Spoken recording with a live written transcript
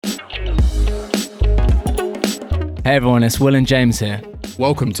Hey everyone, it's Will and James here.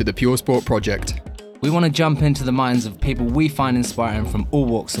 Welcome to the Pure Sport Project. We want to jump into the minds of people we find inspiring from all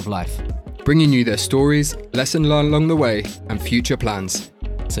walks of life. Bringing you their stories, lesson learned along the way, and future plans.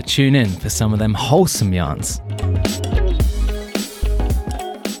 So tune in for some of them wholesome yarns.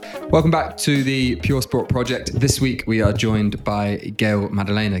 Welcome back to the Pure Sport Project. This week we are joined by Gail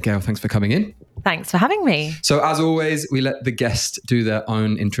Madalena. Gail, thanks for coming in. Thanks for having me. So as always, we let the guest do their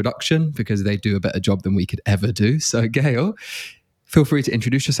own introduction because they do a better job than we could ever do. So Gail, feel free to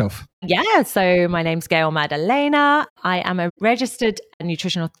introduce yourself. Yeah, so my name's Gail Madalena. I am a registered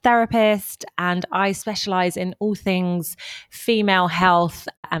nutritional therapist and I specialise in all things female health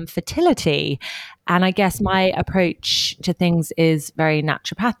and fertility. And I guess my approach to things is very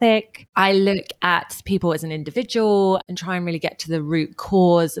naturopathic. I look at people as an individual and try and really get to the root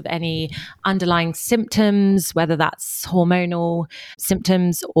cause of any underlying symptoms, whether that's hormonal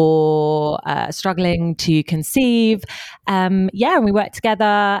symptoms or struggling to conceive. And we work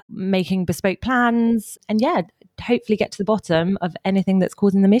together, making bespoke plans and hopefully get to the bottom of anything that's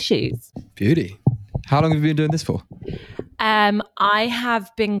causing them issues. Beauty. How long have you been doing this for? I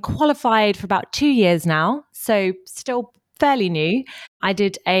have been qualified for about 2 years now, so still fairly new. I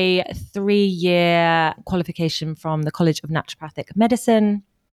did a 3-year qualification from the College of Naturopathic Medicine.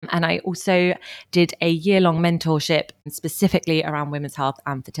 And I also did a year-long mentorship specifically around women's health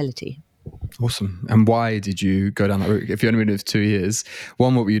and fertility. Awesome. And why did you go down that route? If you only been doing it for 2 years,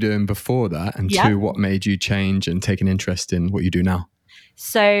 one, what were you doing before that? And two, what made you change and take an interest in what you do now?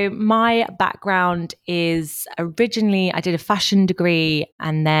 So my background is originally I did a fashion degree.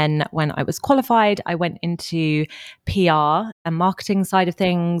 And then when I was qualified, I went into PR and marketing side of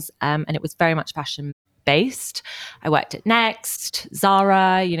things. And it was very much fashion based. I worked at Next,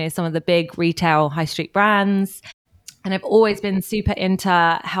 Zara, some of the big retail high street brands. And I've always been super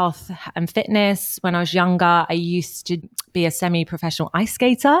into health and fitness. When I was younger, I used to be a semi-professional ice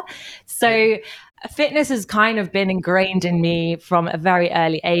skater. So fitness has kind of been ingrained in me from a very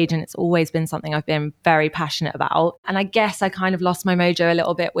early age, and it's always been something I've been very passionate about. And I guess I kind of lost my mojo a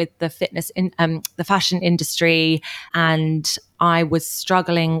little bit with the fitness in the fashion industry, and I was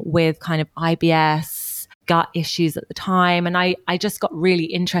struggling with kind of IBS, gut issues at the time. And I just got really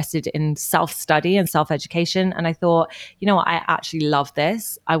interested in self-study and self-education. And I thought, you know what, I actually love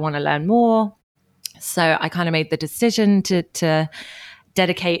this. I want to learn more. So I kind of made the decision to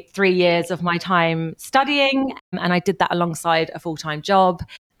dedicate 3 years of my time studying. And I did that alongside a full-time job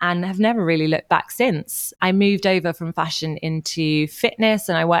and have never really looked back since. I moved over from fashion into fitness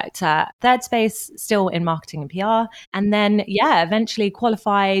and I worked at Third Space, still in marketing and PR. And then, eventually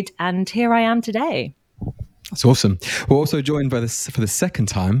qualified. And here I am today. That's awesome. We're also joined for the second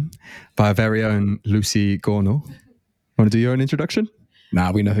time by our very own Lucy Gornall. Want to do your own introduction?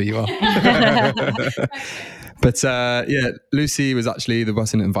 Nah, we know who you are. But Lucy was actually the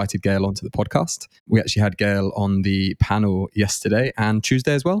person that invited Gail onto the podcast. We actually had Gail on the panel yesterday and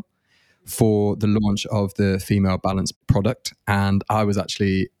Tuesday as well for the launch of the Female Balance product. And I was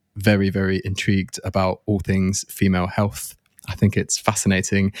actually very, very intrigued about all things female health. I think it's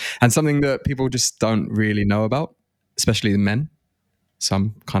fascinating and something that people just don't really know about, especially the men. So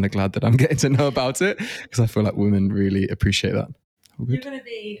I'm kind of glad that I'm getting to know about it because I feel like women really appreciate that. You're going to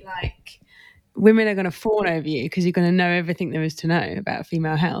be like, women are going to fawn over you because you're going to know everything there is to know about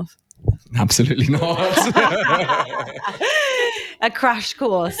female health. Absolutely not. A crash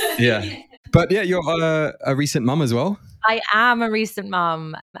course. Yeah. But you're a recent mum as well. I am a recent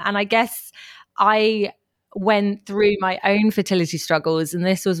mum. And I guess I went through my own fertility struggles, and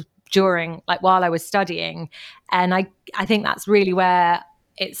this was during while I was studying, and I think that's really where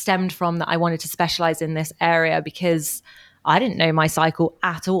it stemmed from, that I wanted to specialize in this area because I didn't know my cycle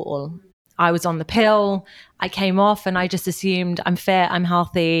at all. I was on the pill, I came off, and I just assumed I'm fit, I'm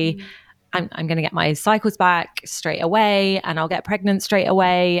healthy, I'm going to get my cycles back straight away and I'll get pregnant straight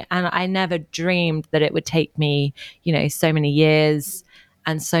away. And I never dreamed that it would take me so many years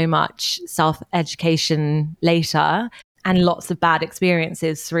and so much self-education later and lots of bad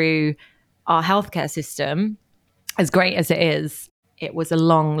experiences through our healthcare system. As great as it is, it was a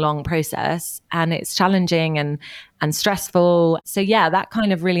long, long process and it's challenging and stressful. So that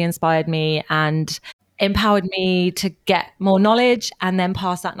kind of really inspired me and empowered me to get more knowledge and then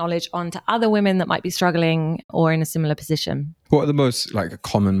pass that knowledge on to other women that might be struggling or in a similar position. What are the most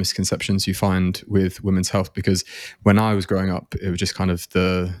common misconceptions you find with women's health? Because when I was growing up, it was just kind of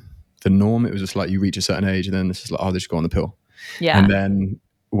the norm. It was just you reach a certain age and then it's just they just go on the pill. Yeah. And then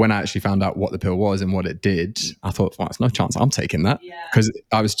when I actually found out what the pill was and what it did, I thought, well, there's no chance I'm taking that. Because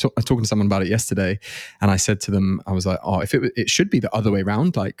I was talking to someone about it yesterday and I said to them, I was like, if it should be the other way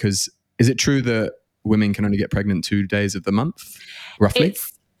around. Because is it true that women can only get pregnant 2 days of the month, roughly?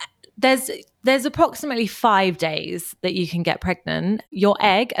 There's approximately 5 days that you can get pregnant. Your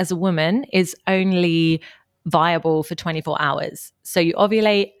egg as a woman is only viable for 24 hours. So you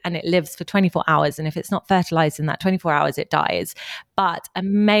ovulate and it lives for 24 hours. And if it's not fertilized in that 24 hours, it dies. But a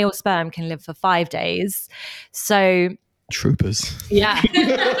male sperm can live for 5 days. So Troopers. yeah.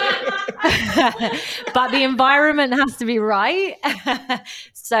 But the environment has to be right.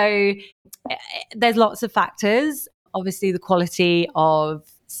 So there's lots of factors. Obviously, the quality of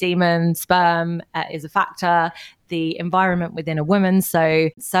semen, sperm is a factor. The environment within a woman, so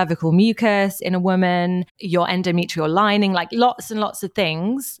cervical mucus in a woman, your endometrial lining, like lots and lots of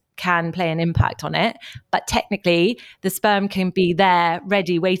things can play an impact on it. But technically, the sperm can be there,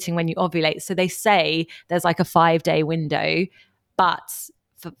 ready, waiting when you ovulate. So they say there's like a 5-day window, but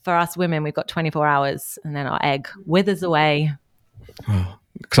for us women, we've got 24 hours and then our egg withers away.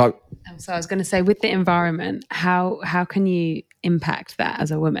 So I was going to say, with the environment, how can you impact that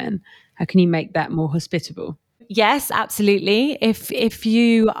as a woman? How can you make that more hospitable? Yes, absolutely. If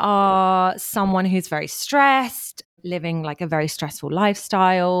you are someone who's very stressed, living like a very stressful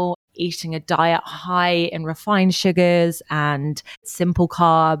lifestyle, eating a diet high in refined sugars and simple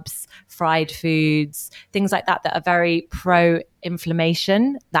carbs, fried foods, things like that are very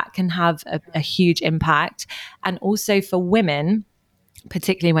pro-inflammation, that can have a huge impact. And also for women,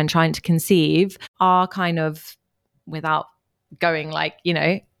 particularly when trying to conceive, are kind of, without going like,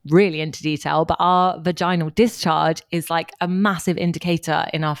 really into detail, but our vaginal discharge is like a massive indicator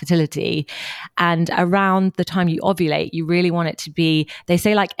in our fertility. And around the time you ovulate, you really want it to be, they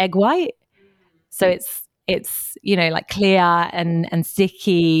say like egg white. So it's like clear and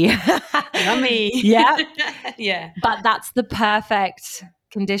sticky. Yummy. Yeah. Yeah. But that's the perfect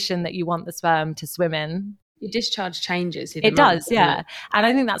condition that you want the sperm to swim in. Your discharge changes. It does, yeah. And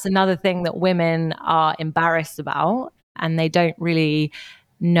I think that's another thing that women are embarrassed about, and they don't really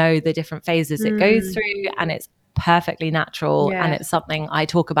know the different phases it goes through, and it's perfectly natural. Yeah. And it's something I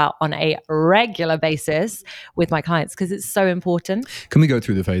talk about on a regular basis with my clients because it's so important. Can we go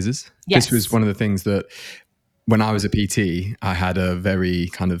through the phases? Yes. This was one of the things that when I was a PT, I had a very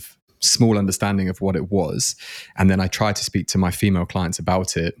kind of small understanding of what it was. And then I tried to speak to my female clients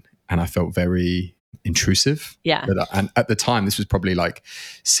about it, and I felt very intrusive. Yeah. And at the time, this was probably like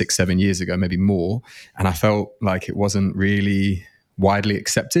 6-7 years ago, maybe more. And I felt like it wasn't really widely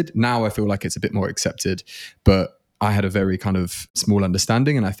accepted. Now I feel like it's a bit more accepted, but I had a very kind of small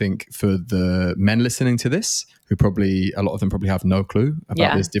understanding. And I think for the men listening to this, who probably, a lot of them probably have no clue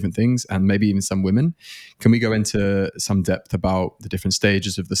about these different things, and maybe even some women, can we go into some depth about the different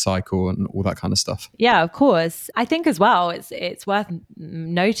stages of the cycle and all that kind of stuff? Yeah, of course. I think as well, it's worth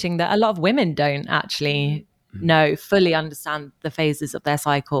noting that a lot of women don't actually fully understand the phases of their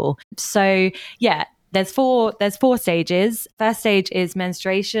cycle. So yeah, there's four stages. First stage is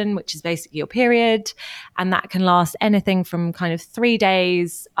menstruation, which is basically your period. And that can last anything from kind of 3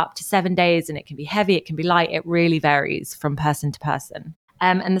 days up to 7 days. And it can be heavy, it can be light. It really varies from person to person.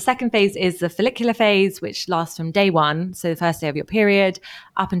 And the second phase is the follicular phase, which lasts from day one, so the first day of your period,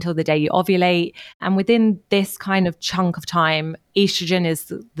 up until the day you ovulate. And within this kind of chunk of time, estrogen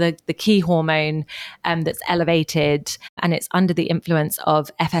is the key hormone that's elevated, and it's under the influence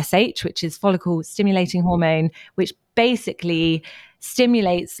of FSH, which is follicle stimulating hormone, which basically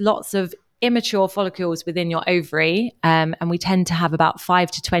stimulates lots of immature follicles within your ovary, and we tend to have about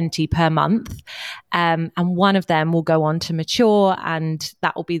 5 to 20 per month, and one of them will go on to mature, and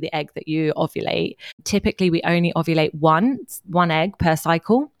that will be the egg that you ovulate. Typically we only ovulate one egg per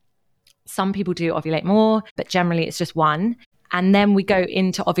cycle. Some people do ovulate more, but generally it's just one. And then we go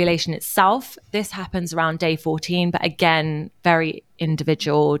into ovulation itself. This happens around day 14, but again, very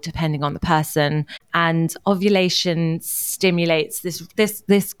individual depending on the person. And ovulation stimulates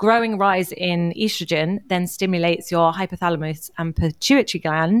this growing rise in estrogen, then stimulates your hypothalamus and pituitary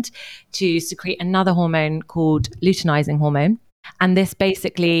gland to secrete another hormone called luteinizing hormone. And this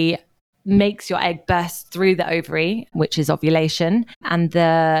basically makes your egg burst through the ovary, which is ovulation, and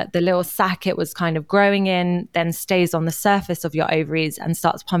the little sac it was kind of growing in then stays on the surface of your ovaries and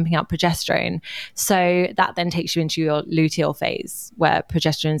starts pumping out progesterone. So that then takes you into your luteal phase, where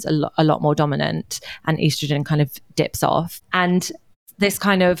progesterone is a lot more dominant and estrogen kind of dips off. And this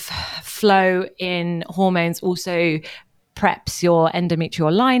kind of flow in hormones also preps your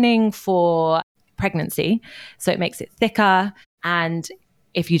endometrial lining for pregnancy, so it makes it thicker. And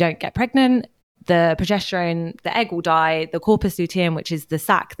if you don't get pregnant, the progesterone, the egg will die. The corpus luteum, which is the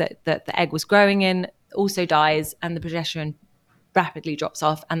sac that the egg was growing in, also dies, and the progesterone rapidly drops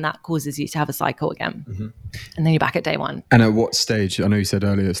off, and that causes you to have a cycle again. Mm-hmm. And then you're back at day one. And at what stage? I know you said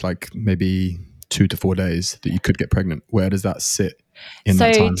earlier it's like maybe 2 to 4 days that you could get pregnant? Where does that sit in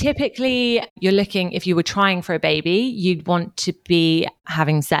that So time? typically you're looking, if you were trying for a baby, you'd want to be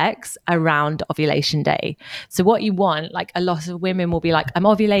having sex around ovulation day. So what you want, like a lot of women will be like, I'm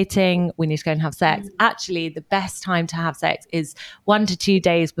ovulating, we need to go and have sex. Actually, the best time to have sex is 1 to 2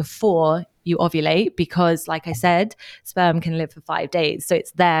 days before you ovulate, because like I said, sperm can live for 5 days. So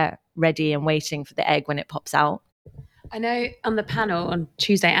it's there ready and waiting for the egg when it pops out. I know on the panel on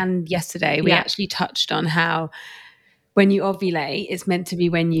Tuesday and yesterday, we actually touched on how when you ovulate, it's meant to be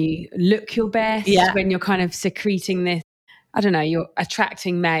when you look your best, when you're kind of secreting this, I don't know, you're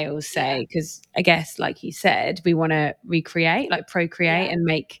attracting males, say, because I guess, like you said, we want to recreate, like procreate and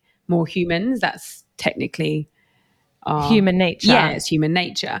make more humans. That's technically human nature. Yeah, it's human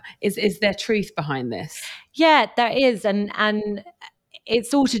nature. Is there truth behind this? Yeah, there is. And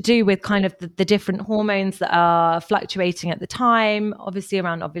it's all to do with kind of the different hormones that are fluctuating at the time. Obviously,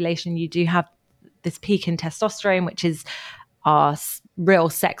 around ovulation, you do have this peak in testosterone, which is our real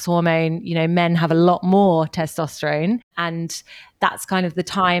sex hormone. You know, men have a lot more testosterone, and that's kind of the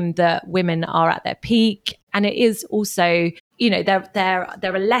time that women are at their peak. And it is also, you know, there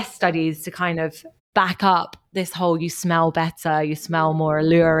are less studies to kind of back up this whole you smell better, you smell more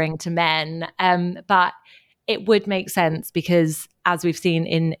alluring to men. But it would make sense because, as we've seen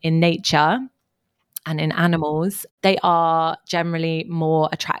in nature and in animals, they are generally more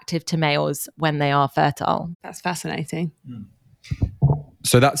attractive to males when they are fertile. That's fascinating.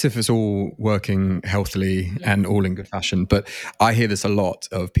 So that's if it's all working healthily and all in good fashion. But I hear this a lot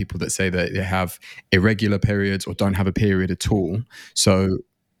of people that say that they have irregular periods or don't have a period at all. So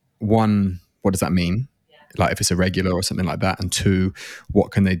one, what does that mean? Like if it's irregular or something like that. And two,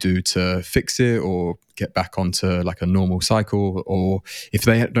 what can they do to fix it or get back onto like a normal cycle? Or if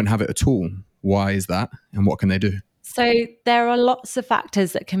they don't have it at all, why is that? And what can they do? So there are lots of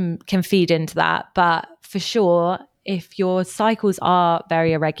factors that can feed into that. But for sure, if your cycles are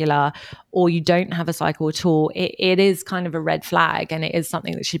very irregular or you don't have a cycle at all, it is kind of a red flag, and it is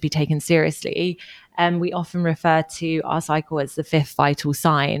something that should be taken seriously. And we often refer to our cycle as the 5th vital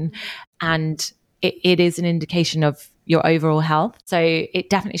sign. And it is an indication of your overall health. So it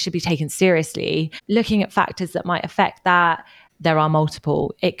definitely should be taken seriously. Looking at factors that might affect that, there are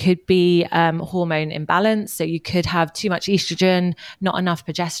multiple. It could be hormone imbalance. So you could have too much estrogen, not enough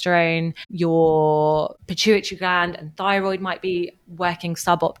progesterone. Your pituitary gland and thyroid might be working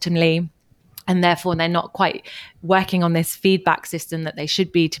suboptimally, and therefore they're not quite working on this feedback system that they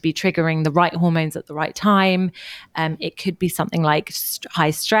should be to be triggering the right hormones at the right time. It could be something like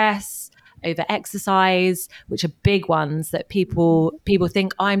high stress, over exercise, which are big ones that people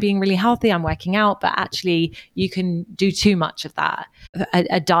think, oh, I'm being really healthy, I'm working out, but actually you can do too much of that.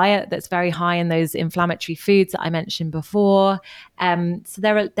 A diet that's very high in those inflammatory foods that I mentioned before. So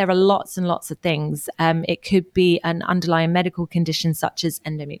there are lots and lots of things. It could be an underlying medical condition such as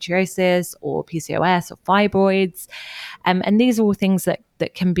endometriosis or PCOS or fibroids. And these are all things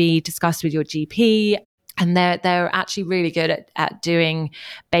that can be discussed with your GP. And they're actually really good at doing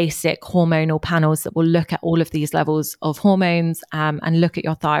basic hormonal panels that will look at all of these levels of hormones and look at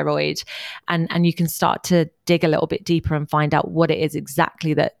your thyroid. And you can start to dig a little bit deeper and find out what it is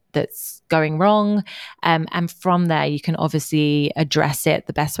exactly that's going wrong. And from there, you can obviously address it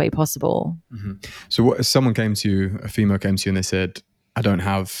the best way possible. Mm-hmm. So what if someone came to you, a female came to you and they said, I don't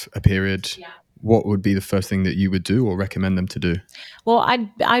have a period. Yeah. What would be the first thing that you would do or recommend them to do? Well,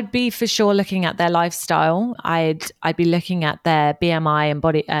 I'd be for sure looking at their lifestyle. I'd be looking at their BMI and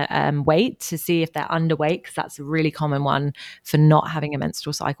body weight to see if they're underweight, because that's a really common one for not having a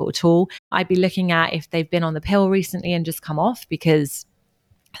menstrual cycle at all. I'd be looking at if they've been on the pill recently and just come off, because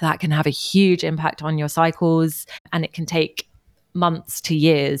that can have a huge impact on your cycles, and it can take months to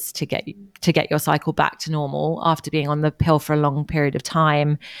years to get your cycle back to normal after being on the pill for a long period of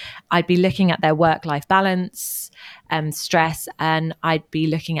time. I'd be looking at their work-life balance, stress, and I'd be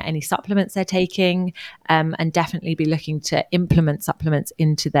looking at any supplements they're taking, and definitely be looking to implement supplements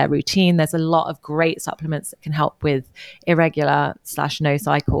into their routine. There's a lot of great supplements that can help with irregular/no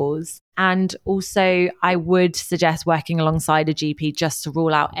cycles. And also, I would suggest working alongside a GP just to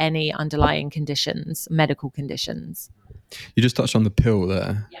rule out any underlying conditions, medical conditions. You just touched on the pill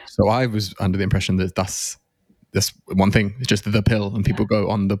there. Yeah. So I was under the impression that that's one thing, it's just the pill, and people go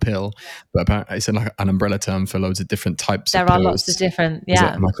on the pill. Yeah. But apparently it's like an umbrella term for loads of different types of pills. There are lots of different,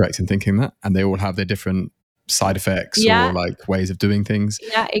 Am I correct in thinking that? And they all have their different side effects or like ways of doing things.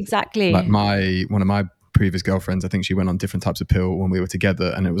 Yeah, exactly. Like one of my previous girlfriends, I think she went on different types of pill when we were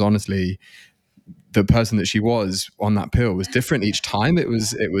together, and it was honestly, the person that she was on that pill was different each time. It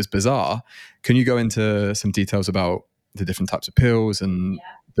was bizarre. Can you go into some details about the different types of pills and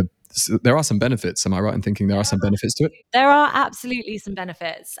there are some benefits. Am I right in thinking there are some benefits to it? There are absolutely some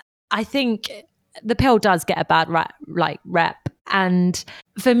benefits. I think the pill does get a bad rep. And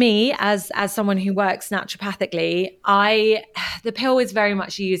for me, as someone who works naturopathically, the pill is very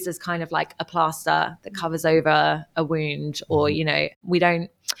much used as kind of like a plaster that covers over a wound, or,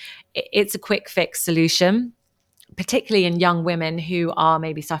 it's a quick fix solution, particularly in young women who are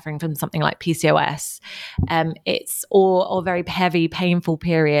maybe suffering from something like PCOS. It's or very heavy, painful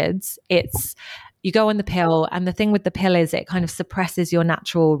periods. You go on the pill, and the thing with the pill is it kind of suppresses your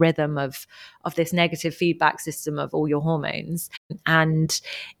natural rhythm of this negative feedback system of all your hormones. And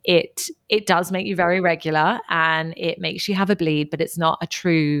it does make you very regular, and it makes you have a bleed, but it's not a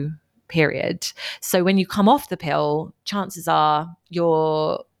true period. So when you come off the pill, chances are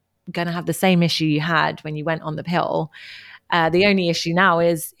you're going to have the same issue you had when you went on the pill. The only issue now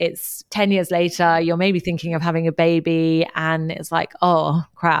is it's 10 years later, you're maybe thinking of having a baby, and it's like, oh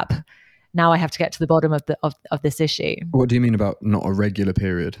crap, now I have to get to the bottom of this issue. What do you mean about not a regular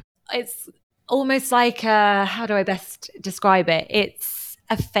period? It's almost like how do I best describe it? It's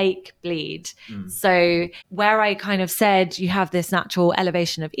a fake bleed. So where I kind of said you have this natural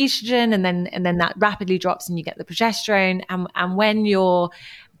elevation of estrogen, and then that rapidly drops and you get the progesterone, and when your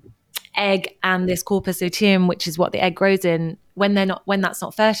egg and this corpus luteum, which is what the egg grows in, when that's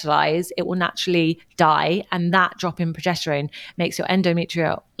not fertilized, it will naturally die, and that drop in progesterone makes your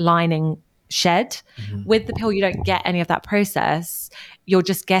endometrial lining shed. With the pill, you don't get any of that process. You're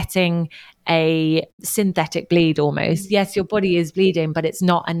just getting a synthetic bleed almost. Yes, your body is bleeding, but it's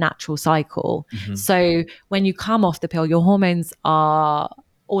not a natural cycle. So when you come off the pill, your hormones are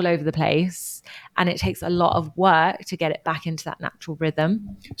all over the place, and it takes a lot of work to get it back into that natural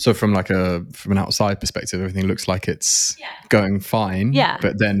rhythm. So from an outside perspective, everything looks like it's going fine,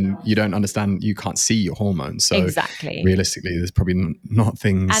 but then you don't understand, you can't see your hormones. So exactly, realistically, there's probably not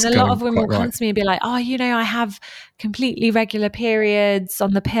things. And a lot of women will come to me and be like, oh, I have completely regular periods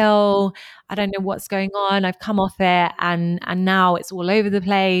on the pill. I don't know what's going on. I've come off it, and now it's all over the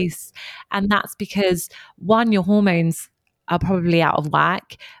place. And that's because, one, your hormones are probably out of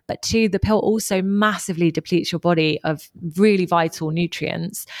whack, but two, the pill also massively depletes your body of really vital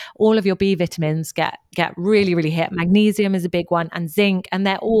nutrients. All of your B vitamins get really, really hit. Magnesium is a big one, and zinc, and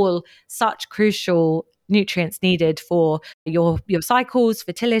they're all such crucial nutrients needed for your cycles,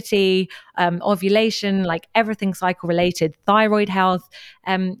 fertility, ovulation, like everything cycle related, thyroid health.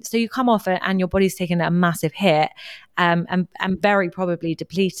 So you come off it and your body's taken a massive hit, and very probably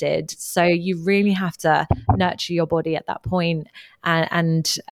depleted. So you really have to nurture your body at that point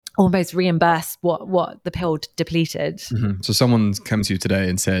and almost reimburse what the pill depleted. So someone came to you today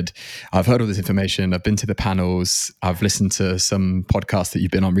and said, I've heard all this information, I've been to the panels, I've listened to some podcasts that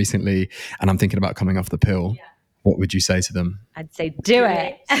you've been on recently, and I'm thinking about coming off the pill. What would you say to them? I'd say do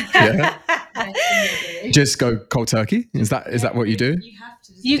it. Yeah. Just go cold turkey? Is that what you do?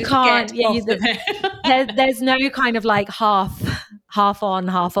 You can't. There's no kind of like half on,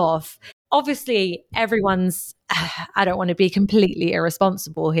 half off. Obviously, everyone's, I don't want to be completely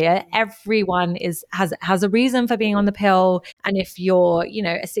irresponsible here. Everyone has a reason for being on the pill. And if you're,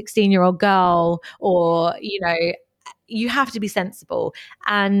 a 16-year-old girl, or, you have to be sensible.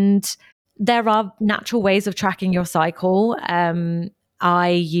 And there are natural ways of tracking your cycle. I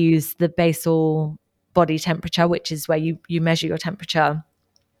use the basal body temperature, which is where you measure your temperature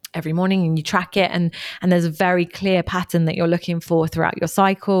every morning and you track it. And there's a very clear pattern that you're looking for throughout your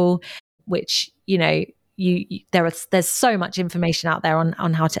cycle, which, there's so much information out there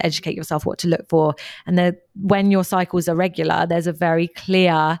on how to educate yourself, what to look for. And when your cycles are regular, there's a very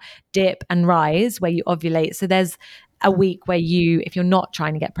clear dip and rise where you ovulate. So there's a week where if you're not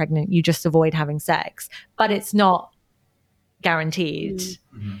trying to get pregnant, you just avoid having sex, but it's not guaranteed.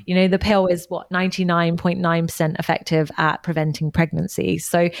 The pill is 99.9% effective at preventing pregnancy.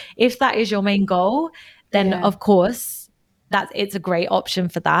 So if that is your main goal, then of course it's a great option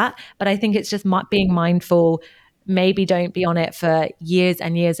for that. But I think it's just being mindful. Maybe don't be on it for years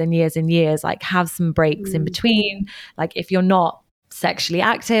and years and years and years. Like, have some breaks in between. Like, if you're not sexually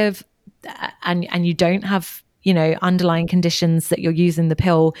active and you don't have underlying conditions that you're using the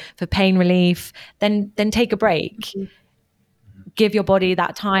pill for pain relief, then take a break. Give your body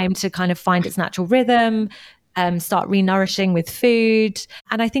that time to kind of find its natural rhythm, start re-nourishing with food.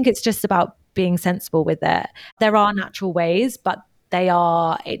 And I think it's just about being sensible with it. There are natural ways, but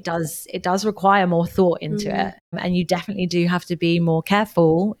it does require more thought into it. And you definitely do have to be more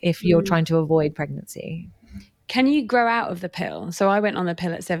careful if you're trying to avoid pregnancy. Can you grow out of the pill? So I went on the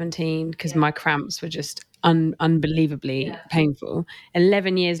pill at 17 because my cramps were just unbelievably painful.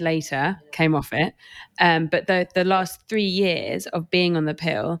 11 years later, came off it. But the last 3 years of being on the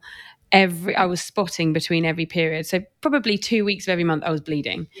pill, I was spotting between every period. So probably 2 weeks of every month I was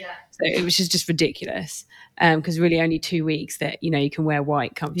bleeding. So it was just ridiculous. Because really only 2 weeks that, you can wear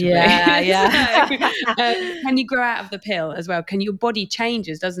white comfortably. Yeah. Can you grow out of the pill as well? Your body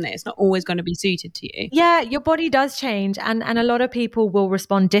changes, doesn't it? It's not always going to be suited to you. Yeah, your body does change. And a lot of people will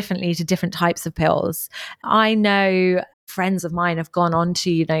respond differently to different types of pills. I know friends of mine have gone on to,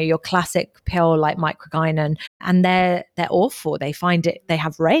 your classic pill like microgynon, and they're awful. They find it, they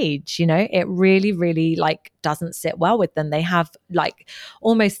have rage, it really, really doesn't sit well with them. They have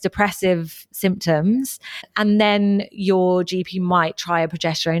almost depressive symptoms. And then your GP might try a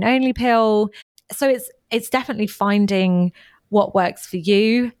progesterone only pill. So it's definitely finding what works for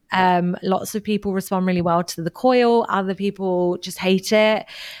you. Lots of people respond really well to the coil. Other people just hate it.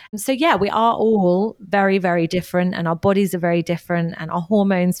 So yeah, we are all very, very different, and our bodies are very different, and our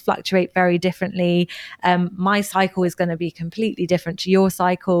hormones fluctuate very differently. My cycle is going to be completely different to your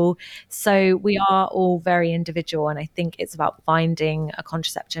cycle. So we are all very individual, and I think it's about finding a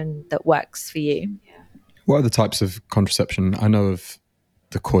contraception that works for you. What are the types of contraception? I know of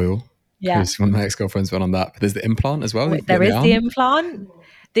the coil. Because one of my ex-girlfriends went on that. But there's the implant as well. There is the implant.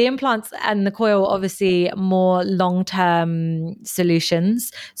 The implants and the coil, obviously more long-term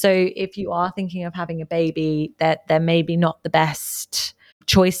solutions. So if you are thinking of having a baby, that they're maybe not the best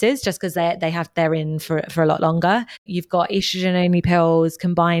choices, just because they're in for a lot longer. You've got estrogen only pills,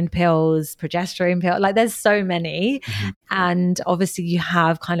 combined pills, progesterone pills. There's so many. Mm-hmm. And obviously you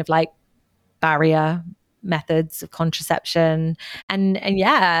have kind of barrier methods of contraception, and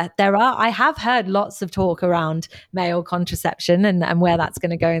yeah, I have heard lots of talk around male contraception and where that's going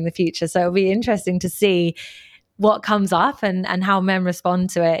to go in the future. So it'll be interesting to see what comes up and how men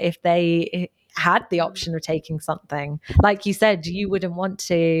respond to it if they had the option of taking something. Like you said, you wouldn't want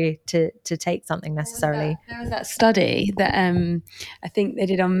to take something necessarily. There was that study that I think they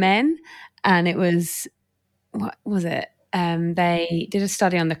did on men, and it was, what was it? They did a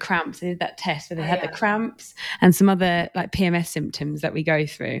study on the cramps. They did that test where they had the cramps and some other PMS symptoms that we go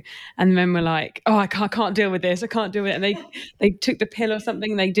through. And the men were like, "Oh, I can't deal with this. I can't deal with it." And they took the pill or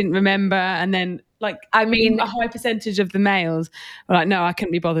something. They didn't remember. And then a high percentage of the males were like, "No, I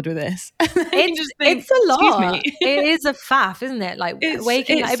couldn't be bothered with this." It's a lot. It is a faff, isn't it?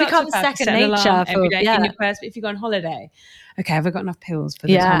 It becomes second nature every day. In your first, if you go on holiday, okay, have I got enough pills for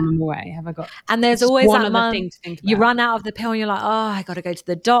the time I'm away? Have I got? And there's always one other thing to think about. You run out of the pill and you're like, oh, I got to go to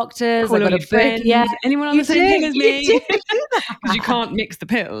the doctors. Call I got to book. Yeah, anyone on the same pill as me? Because you can't mix the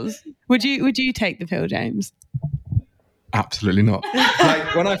pills. Would you take the pill, James? Absolutely not.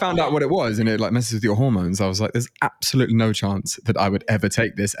 When I found out what it was and it messes with your hormones, I was like, there's absolutely no chance that I would ever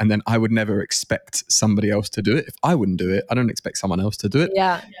take this. And then I would never expect somebody else to do it. If I wouldn't do it, I don't expect someone else to do it.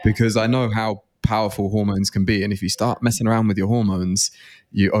 Yeah. Because I know how powerful hormones can be. And if you start messing around with your hormones,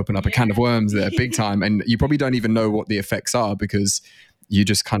 you open up a can of worms there big time. And you probably don't even know what the effects are because you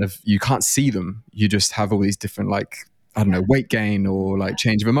just you can't see them. You just have all these different weight gain or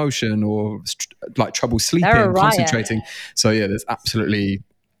change of emotion or trouble sleeping, concentrating. So yeah, there's absolutely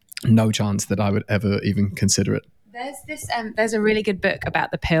no chance that I would ever even consider it. There's a really good book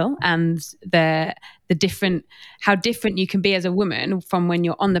about the pill and how different you can be as a woman from when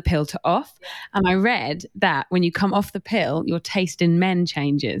you're on the pill to off. And I read that when you come off the pill, your taste in men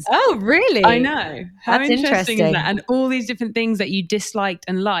changes. Oh, really? I know. How That's interesting is that? And all these different things that you disliked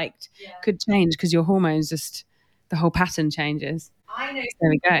and liked could change because your hormones the whole pattern changes. I know. There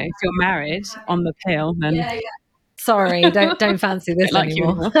we go. If you're married on the pill, then sorry, don't fancy this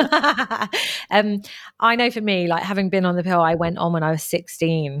anymore. I know for me, having been on the pill, I went on when I was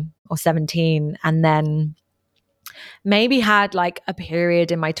 16 or 17, and then maybe had a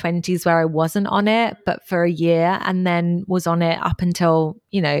period in my 20s where I wasn't on it, but for a year, and then was on it up until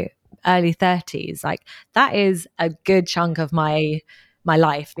early 30s. That is a good chunk of my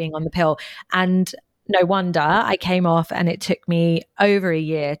life being on the pill. And no wonder I came off, and it took me over a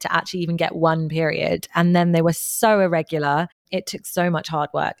year to actually even get one period. And then they were so irregular. It took so much hard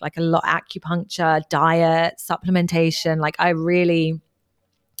work, a lot of acupuncture, diet, supplementation. I really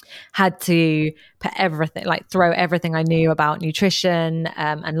had to put everything, throw everything I knew about nutrition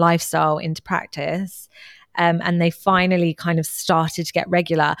and lifestyle into practice. And they finally kind of started to get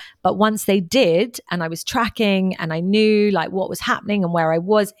regular. But once they did, and I was tracking and I knew what was happening and where I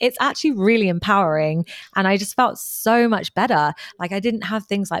was, it's actually really empowering. And I just felt so much better. I didn't have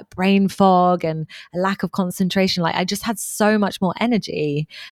things like brain fog and a lack of concentration. I just had so much more energy.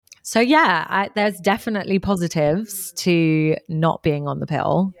 So yeah, there's definitely positives to not being on the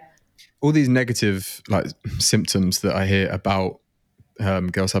pill. all these negative like symptoms that I hear about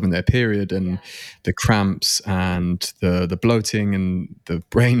girls having their period and the cramps and the bloating and the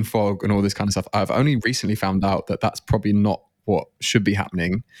brain fog and all this kind of stuff, I've only recently found out that that's probably not what should be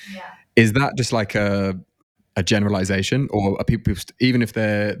happening. Is that just like a generalization, or are people, even if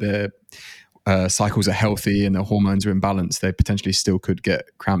their cycles are healthy and their hormones are in balance, they potentially still could get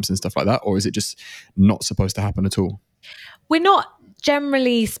cramps and stuff like that? Or is it just not supposed to happen at all? We're not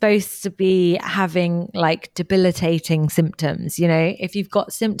generally supposed to be having like debilitating symptoms. You know, if you've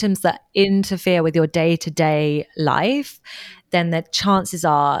got symptoms that interfere with your day-to-day life, then the chances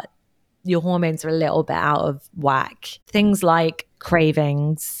are your hormones are a little bit out of whack. Things like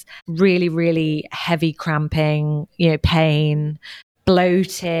cravings, really, really heavy cramping, pain,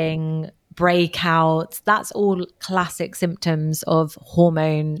 bloating, breakouts, that's all classic symptoms of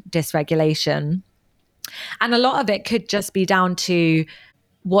hormone dysregulation. And a lot of it could just be down to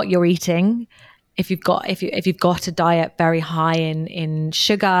what you're eating. If you've got a diet very high in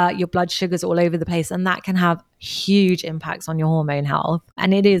sugar, your blood sugar's all over the place, and that can have huge impacts on your hormone health.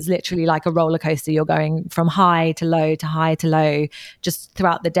 And it is literally like a roller coaster. You're going from high to low to high to low just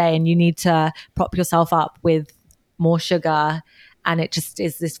throughout the day, and you need to prop yourself up with more sugar, and it just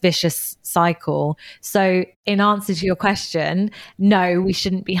is this vicious cycle. So in answer to your question, no, we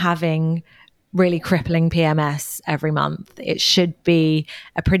shouldn't be having really crippling PMS every month. It should be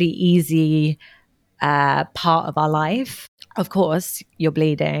a pretty easy part of our life. Of course, you're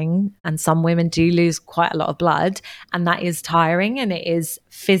bleeding, and some women do lose quite a lot of blood, and that is tiring, and it is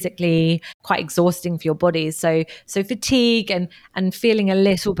physically quite exhausting for your body. So fatigue and feeling a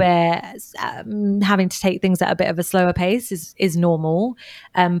little bit having to take things at a bit of a slower pace is normal.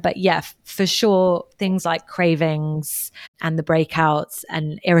 But yeah, for sure, things like cravings and the breakouts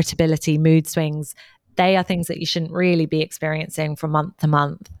and irritability, mood swings, they are things that you shouldn't really be experiencing from month to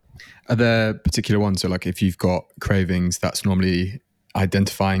month. Are there particular ones? So like if you've got cravings, that's normally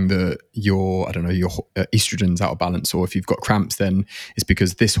identifying that your estrogen's out of balance, or if you've got cramps, then it's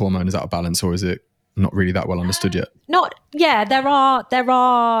because this hormone is out of balance, or is it not really that well understood yet? There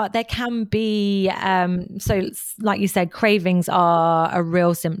can be, so like you said, cravings are a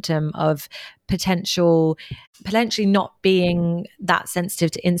real symptom of potentially not being that sensitive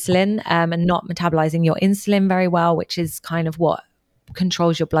to insulin, and not metabolizing your insulin very well, which is kind of what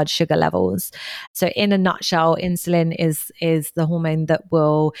controls your blood sugar levels. So in a nutshell, insulin is the hormone that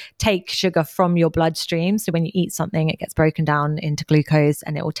will take sugar from your bloodstream. So when you eat something, it gets broken down into glucose,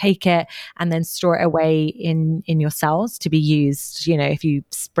 and it will take it and then store it away in your cells to be used. If you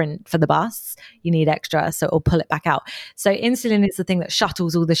sprint for the bus, you need extra, so it will pull it back out. So insulin is the thing that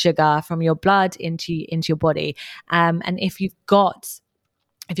shuttles all the sugar from your blood into your body. And if you're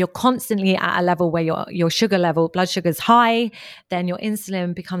constantly at a level where your sugar level, blood sugar is high, then your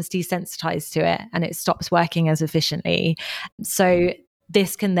insulin becomes desensitized to it and it stops working as efficiently. So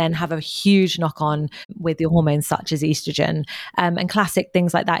this can then have a huge knock-on with your hormones such as estrogen. And classic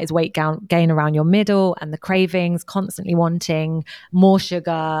things like that is weight gain around your middle, and the cravings, constantly wanting more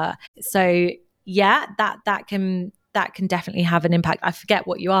sugar. So yeah, that can definitely have an impact. I forget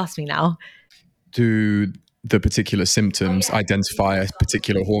what you asked me now. Do the particular symptoms identify a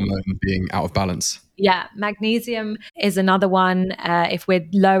particular hormone being out of balance? Yeah, magnesium is another one. If we're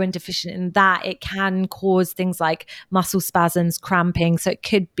low and deficient in that, it can cause things like muscle spasms, cramping. So it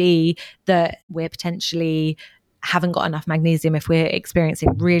could be that we're potentially haven't got enough magnesium if we're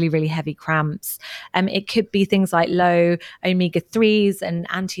experiencing really, really heavy cramps. It could be things like low omega-3s and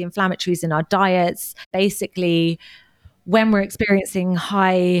anti-inflammatories in our diets. Basically, when we're experiencing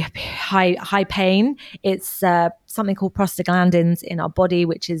high pain, it's something called prostaglandins in our body,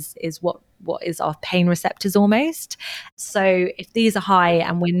 which is what is our pain receptors almost. So if these are high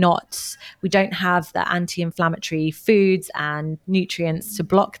and we don't have the anti-inflammatory foods and nutrients to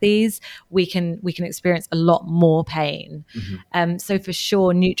block these, we can experience a lot more pain. Mm-hmm. So for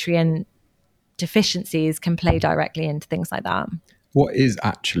sure, nutrient deficiencies can play directly into things like that. What is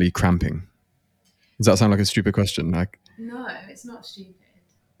actually cramping? Does that sound like a stupid question? No, it's not stupid.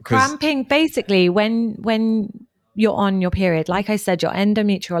 Cramping, basically, when you're on your period, like I said, your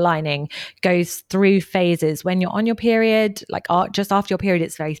endometrial lining goes through phases. When you're on your period, like just after your period,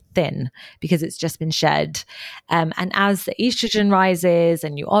 it's very thin because it's just been shed. And as the estrogen rises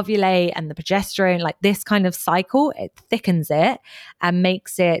and you ovulate and the progesterone, like this kind of cycle, it thickens it and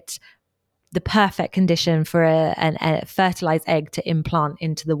makes it the perfect condition for a fertilized egg to implant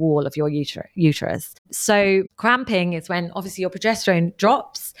into the wall of your uterus. So cramping is when obviously your progesterone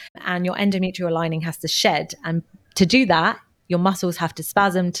drops and your endometrial lining has to shed. And to do that, your muscles have to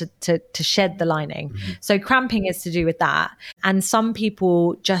spasm to shed the lining. So cramping is to do with that. And some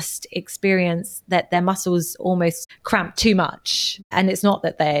people just experience that their muscles almost cramp too much. And it's not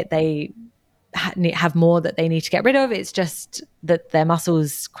that they have more that they need to get rid of. It's just that their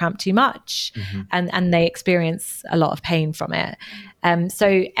muscles cramp too much and they experience a lot of pain from it.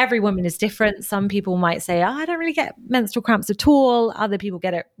 So every woman is different. Some people might say, I don't really get menstrual cramps at all. Other people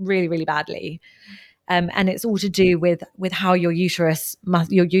get it really, really badly. And it's all to do with how your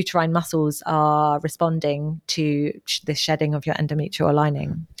uterine muscles are responding to the shedding of your endometrial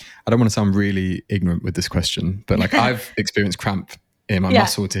lining. I don't want to sound really ignorant with this question, but like I've experienced cramp in my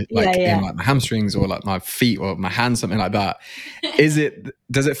muscle in like my hamstrings or like my feet or my hands, something like that.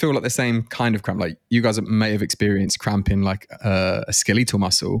 Does it feel like the same kind of cramp? Like you guys may have experienced cramp in like a skeletal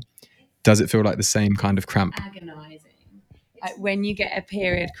muscle. Does it feel like the same kind of cramp? Agonizing. Like when you get a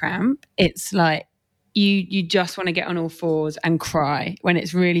period cramp, it's like you just want to get on all fours and cry when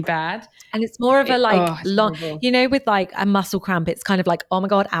it's really bad. And it's more of a long, with like a muscle cramp, it's kind of like, oh my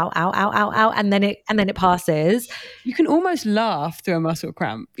God, ow, ow, ow, ow, ow. And then it passes. You can almost laugh through a muscle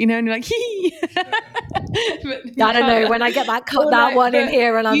cramp, and you're like, hee. I don't know, when I get that one in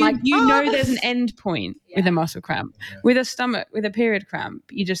here and I'm like, you know, there's an end point with a muscle cramp. With a period cramp,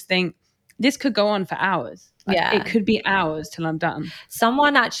 you just think this could go on for hours. It could be hours till I'm done.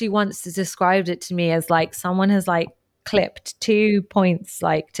 Someone actually once described it to me as like someone has like clipped 2 points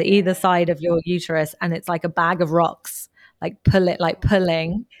like to either side of your uterus, and it's like a bag of rocks,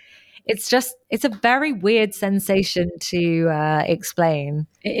 pulling. It's a very weird sensation to explain.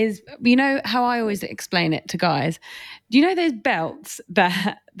 It is. You know how I always explain it to guys? Do you know those belts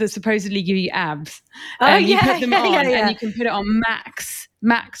that supposedly give you abs? You put them on and you can put it on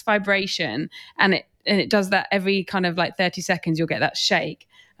max vibration, and it does that every kind of like 30 seconds. You'll get that shake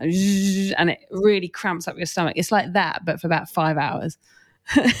and it really cramps up your stomach. It's like that, but for about 5 hours.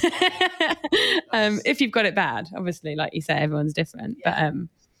 If you've got it bad, obviously, like you say, everyone's different. But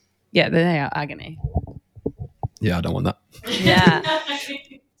they are agony. Yeah, I don't want that. Yeah.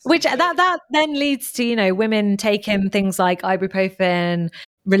 Which that then leads to, women taking things like ibuprofen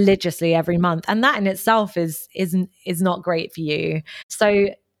religiously every month. And that in itself is not great for you. So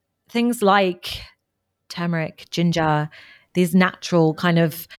things like turmeric, ginger, these natural kind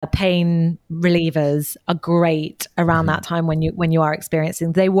of pain relievers are great around that time when you are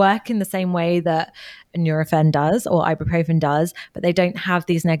experiencing. They work in the same way that Nurofen does or ibuprofen does, but they don't have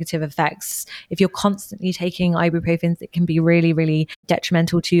these negative effects. If you're constantly taking ibuprofens, it can be really, really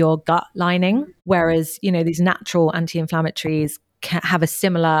detrimental to your gut lining. Whereas, these natural anti-inflammatories have a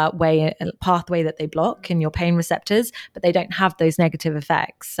similar pathway that they block in your pain receptors, but they don't have those negative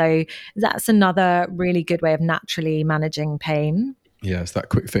effects. So that's another really good way of naturally managing pain. Yeah, it's that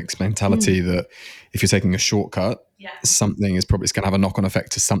quick fix mentality that if you're taking a shortcut, something is probably going to have a knock-on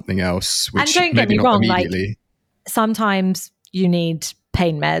effect to something else, which and don't get me wrong, immediately. Like, sometimes you need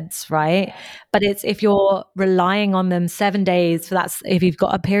pain meds, right? But it's if you're relying on them 7 days if you've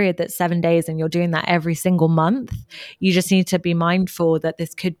got a period that's 7 days and you're doing that every single month, you just need to be mindful that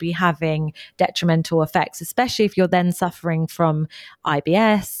this could be having detrimental effects, especially if you're then suffering from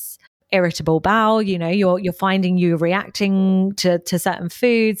IBS, irritable bowel, you're finding you reacting to certain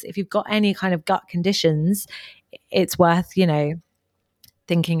foods. If you've got any kind of gut conditions, it's worth,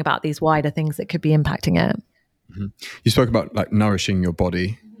 thinking about these wider things that could be impacting it. Mm-hmm. You spoke about like nourishing your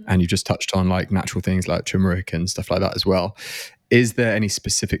body, and you just touched on like natural things like turmeric and stuff like that as well. Is there any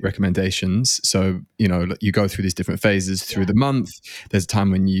specific recommendations? So, you go through these different phases through the month. There's a time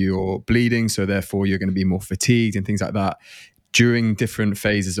when you're bleeding, so therefore you're going to be more fatigued and things like that. During different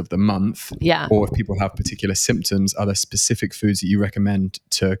phases of the month, or if people have particular symptoms, are there specific foods that you recommend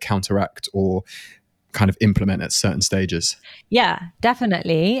to counteract or kind of implement at certain stages? Yeah,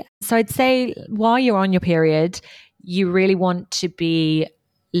 definitely. So I'd say while you're on your period, you really want to be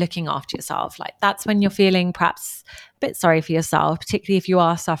looking after yourself. Like that's when you're feeling perhaps a bit sorry for yourself, particularly if you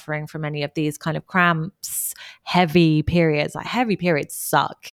are suffering from any of these kind of cramps, heavy periods. Like heavy periods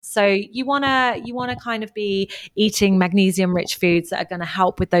suck. So you want to kind of be eating magnesium rich foods that are going to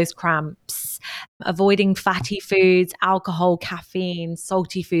help with those cramps, avoiding fatty foods, alcohol, caffeine,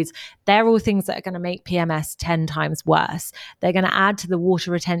 salty foods. They're all things that are going to make PMS 10 times worse. They're going to add to the water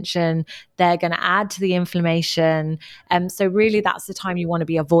retention. They're going to add to the inflammation. So really that's the time you want to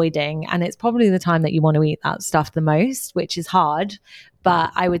be avoiding. And it's probably the time that you want to eat that stuff the most, which is hard.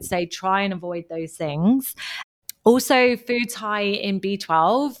 But I would say try and avoid those things. Also, foods high in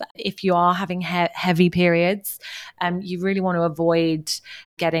B12, if you are having heavy periods, you really want to avoid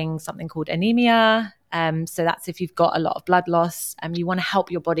getting something called anemia. So that's if you've got a lot of blood loss. You want to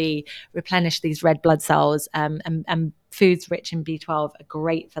help your body replenish these red blood cells, and foods rich in B12 are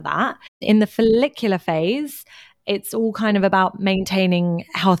great for that. In the follicular phase, it's all kind of about maintaining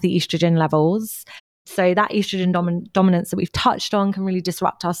healthy estrogen levels. So that estrogen dominance that we've touched on can really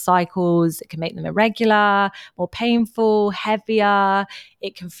disrupt our cycles. It can make them irregular, more painful, heavier.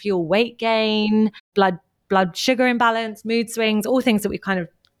 It can fuel weight gain, blood sugar imbalance, mood swings, all things that we've kind of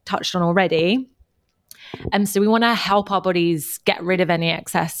touched on already. So we want to help our bodies get rid of any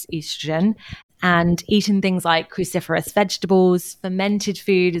excess estrogen. And eating things like cruciferous vegetables, fermented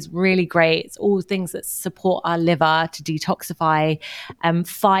food is really great. It's all things that support our liver to detoxify,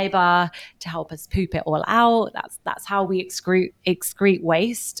 fiber to help us poop it all out. That's how we excrete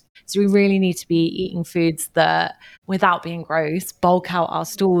waste. So we really need to be eating foods that, without being gross, bulk out our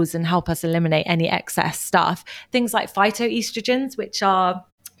stools and help us eliminate any excess stuff. Things like phytoestrogens, which are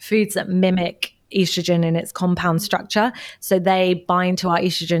foods that mimic estrogen in its compound structure. So they bind to our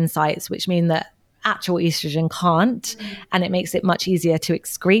estrogen sites, which mean that actual estrogen can't, and it makes it much easier to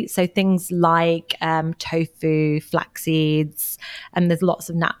excrete. So things like tofu, flax seeds, and there's lots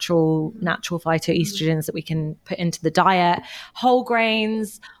of natural phytoestrogens that we can put into the diet. Whole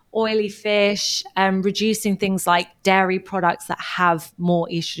grains, oily fish, reducing things like dairy products that have more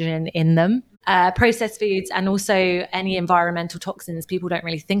estrogen in them. Processed foods, and also any environmental toxins. People don't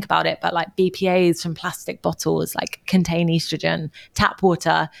really think about it, but like BPAs from plastic bottles like contain estrogen. Tap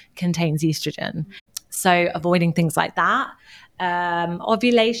water contains estrogen. So avoiding things like that.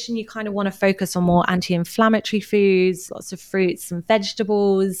 Ovulation, you kind of want to focus on more anti-inflammatory foods, lots of fruits and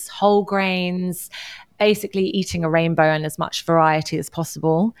vegetables, whole grains, basically eating a rainbow and as much variety as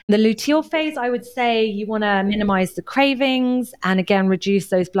possible. The luteal phase, I would say you want to minimize the cravings and again, reduce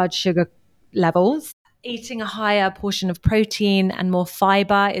those blood sugar levels. Eating a higher portion of protein and more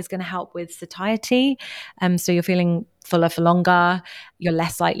fiber is going to help with satiety. So you're feeling fuller for longer. You're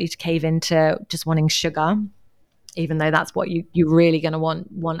less likely to cave into just wanting sugar, even though that's what you're really going to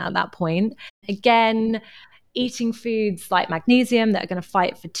want at that point. Again, eating foods like magnesium that are going to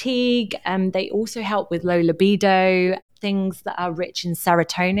fight fatigue. They also help with low libido. Things that are rich in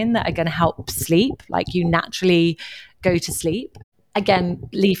serotonin that are going to help sleep, like you naturally go to sleep. Again,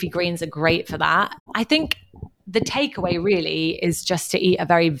 leafy greens are great for that. I think the takeaway really is just to eat a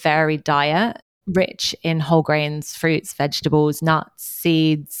very varied diet, rich in whole grains, fruits, vegetables, nuts,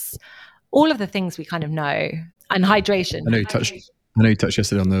 seeds, all of the things we kind of know, and hydration. I know you touched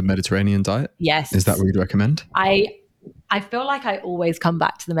yesterday on the Mediterranean diet. Yes. Is that what you'd recommend? I feel like I always come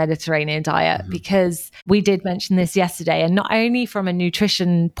back to the Mediterranean diet because we did mention this yesterday, and not only from a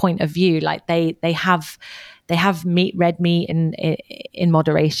nutrition point of view, like they have meat, red meat in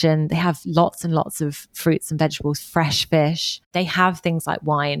moderation. They have lots and lots of fruits and vegetables, fresh fish. They have things like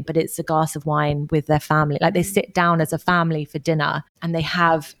wine, but it's a glass of wine with their family. Like they sit down as a family for dinner and they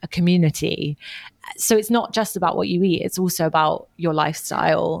have a community. So it's not just about what you eat. It's also about your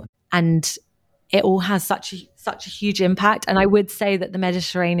lifestyle, and it all has such a huge impact. And I would say that the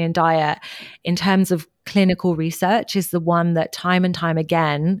Mediterranean diet, in terms of clinical research, is the one that time and time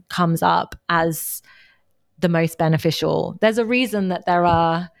again comes up as the most beneficial. There's a reason that there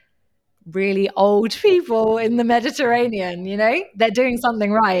are really old people in the Mediterranean, they're doing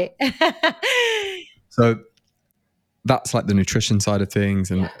something right. So that's like the nutrition side of things.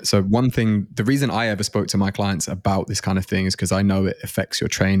 And so one thing, the reason I ever spoke to my clients about this kind of thing is because I know it affects your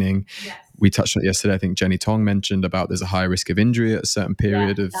training. Yes. We touched on it yesterday. I think Jenny Tong mentioned about there's a high risk of injury at a certain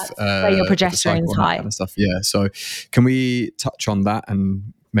period of where your progesterone's high. Kind of stuff. Yeah. So can we touch on that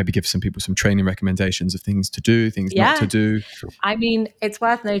and maybe give some people some training recommendations of things to do, things not to do? I mean, it's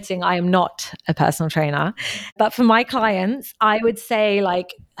worth noting I am not a personal trainer, but for my clients, I would say,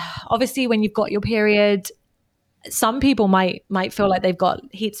 like, obviously when you've got your period, some people might feel like they've got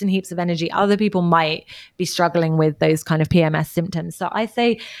heaps and heaps of energy. Other people might be struggling with those kind of PMS symptoms. So I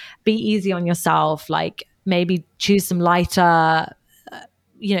say be easy on yourself, like maybe choose some lighter,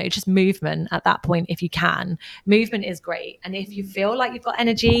 just movement at that point if you can. Movement is great. And if you feel like you've got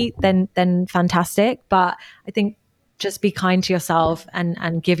energy, then fantastic. But I think just be kind to yourself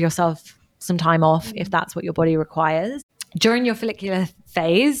and give yourself some time off if that's what your body requires. During your follicular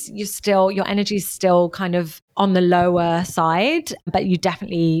phase, your energy is still kind of on the lower side, but you're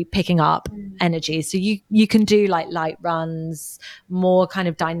definitely picking up energy. So you can do like light runs, more kind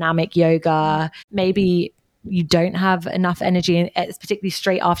of dynamic yoga. Maybe you don't have enough energy, it's particularly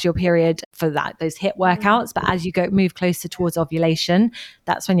straight after your period for those HIIT workouts. But as you move closer towards ovulation,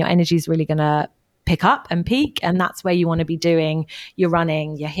 that's when your energy is really going to pick up and peak. And that's where you want to be doing your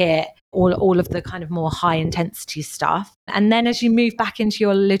running, your HIIT, all of the kind of more high intensity stuff. And then as you move back into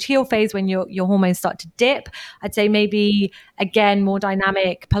your luteal phase, when your hormones start to dip, I'd say maybe again more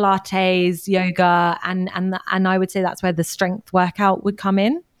dynamic Pilates, yoga, and I would say that's where the strength workout would come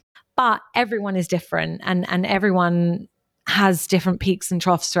in. But everyone is different, and everyone has different peaks and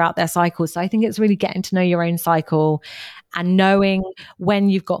troughs throughout their cycles. So I think it's really getting to know your own cycle and knowing when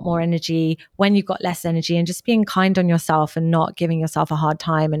you've got more energy, when you've got less energy, and just being kind on yourself and not giving yourself a hard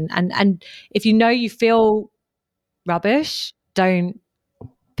time. And if you know you feel rubbish, don't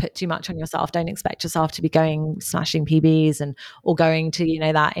put too much on yourself. Don't expect yourself to be going smashing PBs or going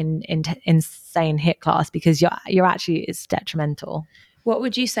to, that insane HIIT class, because you're actually, it's detrimental. What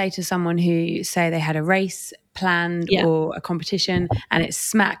would you say to someone who, say they had a race planned or a competition and it's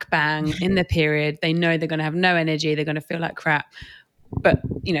smack bang in the period, they know they're going to have no energy, they're going to feel like crap, but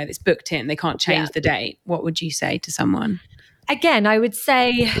it's booked in, they can't change the date. What would you say to someone? Again, I would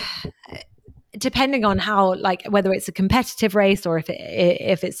say, depending on how, like, whether it's a competitive race or if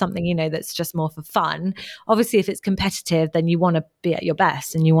it's something, that's just more for fun. Obviously, if it's competitive, then you want to be at your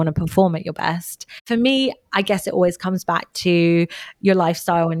best and you want to perform at your best. For me, I guess it always comes back to your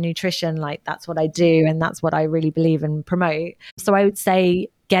lifestyle and nutrition. Like, that's what I do, and that's what I really believe and promote. So I would say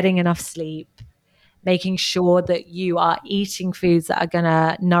getting enough sleep, making sure that you are eating foods that are going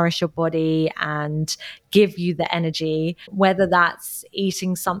to nourish your body and give you the energy, whether that's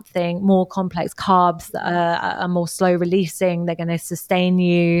eating something more complex, carbs that are more slow releasing, they're going to sustain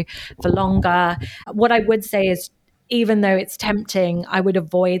you for longer. What I would say is, even though it's tempting, I would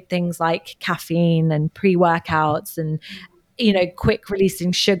avoid things like caffeine and pre-workouts and, quick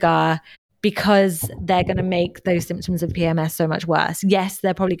releasing sugar, because they're going to make those symptoms of PMS so much worse. Yes,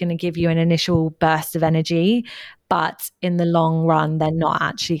 they're probably going to give you an initial burst of energy, but in the long run, they're not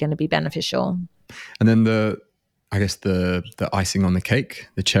actually going to be beneficial. And then the icing on the cake,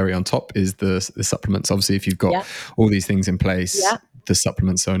 the cherry on top, is the supplements. Obviously, if you've got all these things in place, the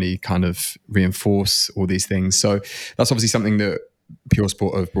supplements only kind of reinforce all these things. So that's obviously something that Pure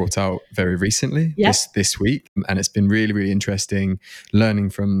Sport have brought out very recently, this week, and it's been really, really interesting learning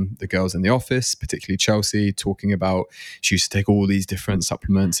from the girls in the office, particularly Chelsea, talking about she used to take all these different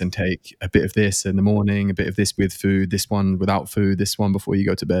supplements and take a bit of this in the morning, a bit of this with food, this one without food, this one before you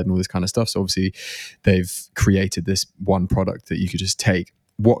go to bed, and all this kind of stuff. So obviously they've created this one product that you could just take.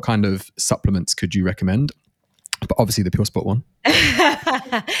 What kind of supplements could you recommend? But obviously the Pure Sport one.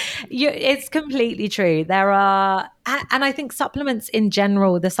 It's completely true. There are, and I think supplements in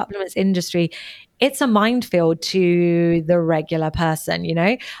general, the supplements industry, it's a minefield to the regular person.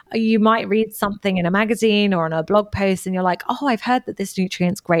 You might read something in a magazine or on a blog post and you're like, oh, I've heard that this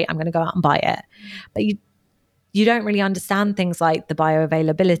nutrient's great, I'm going to go out and buy it. But you don't really understand things like the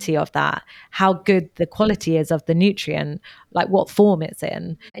bioavailability of that, how good the quality is of the nutrient, like what form it's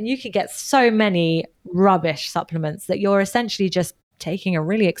in. And you could get so many rubbish supplements that you're essentially just taking a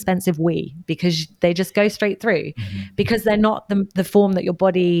really expensive wee, because they just go straight through, because they're not the form that your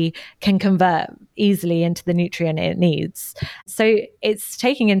body can convert easily into the nutrient it needs. So it's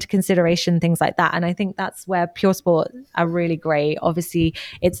taking into consideration things like that. And I think that's where Pure Sport are really great. Obviously,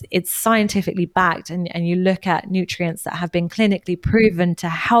 it's scientifically backed, and you look at nutrients that have been clinically proven to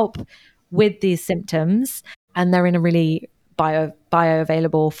help with these symptoms, and they're in a really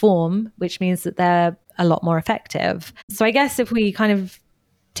bioavailable form, which means that they're a lot more effective. So I guess if we kind of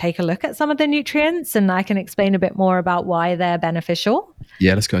take a look at some of the nutrients, and I can explain a bit more about why they're beneficial.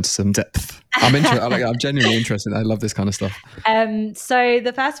 Yeah, let's go into some depth. I'm genuinely interested. I love this kind of stuff. So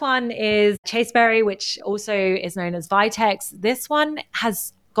the first one is chasteberry, which also is known as Vitex. This one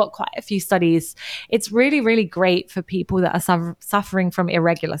has got quite a few studies. It's really, really great for people that are suffering from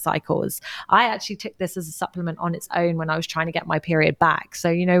irregular cycles. I actually took this as a supplement on its own when I was trying to get my period back. So,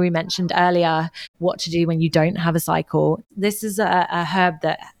 we mentioned earlier what to do when you don't have a cycle. This is a herb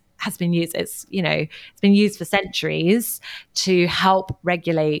that has been used. It's been used for centuries to help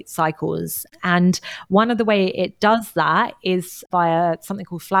regulate cycles. And one of the way it does that is via something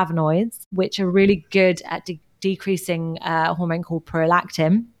called flavonoids, which are really good at decreasing a hormone called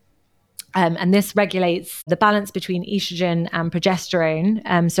prolactin. And this regulates the balance between estrogen and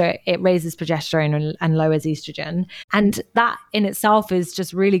progesterone. So it raises progesterone and lowers estrogen. And that in itself is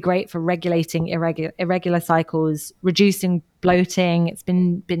just really great for regulating irregular cycles, reducing bloating. It's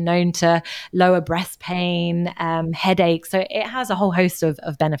been known to lower breast pain, headache. So it has a whole host of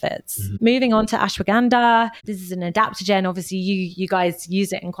benefits. Moving on to ashwagandha. This is an adaptogen. Obviously, you guys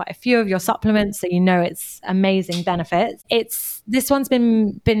use it in quite a few of your supplements, so you know it's amazing benefits. This one's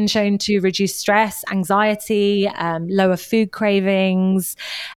been shown to reduce stress, anxiety, lower food cravings.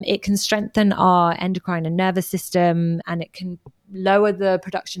 It can strengthen our endocrine and nervous system, and it can lower the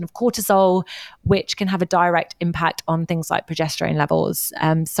production of cortisol, which can have a direct impact on things like progesterone levels.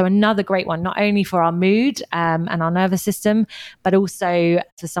 So another great one, not only for our mood and our nervous system, but also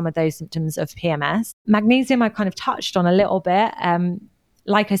for some of those symptoms of PMS. Magnesium, I kind of touched on a little bit.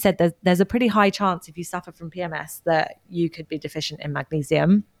 Like I said, there's a pretty high chance if you suffer from PMS that you could be deficient in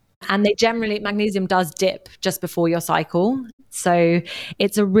magnesium. And magnesium does dip just before your cycle. So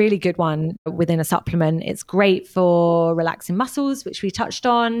it's a really good one within a supplement. It's great for relaxing muscles, which we touched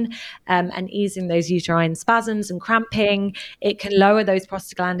on, and easing those uterine spasms and cramping. It can lower those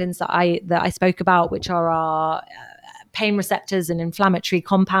prostaglandins that I spoke about, which are our pain receptors and inflammatory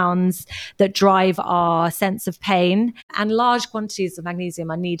compounds that drive our sense of pain. And large quantities of magnesium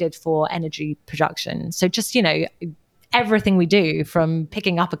are needed for energy production. So just, everything we do, from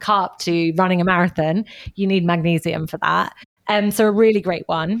picking up a cup to running a marathon, you need magnesium for that. So a really great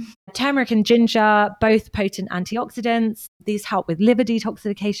one. Turmeric and ginger, both potent antioxidants. These help with liver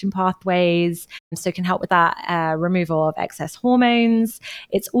detoxification pathways, so can help with that removal of excess hormones.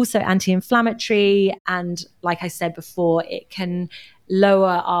 It's also anti-inflammatory, and like I said before, it can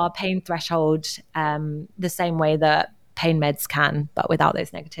lower our pain threshold the same way that pain meds can, but without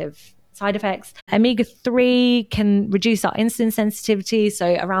those negative side effects. Omega-3 can reduce our insulin sensitivity.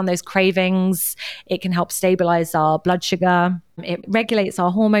 So around those cravings, it can help stabilize our blood sugar. It regulates our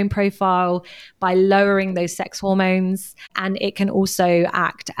hormone profile by lowering those sex hormones. And it can also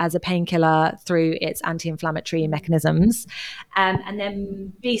act as a painkiller through its anti-inflammatory mechanisms. And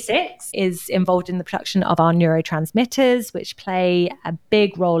then B6 is involved in the production of our neurotransmitters, which play a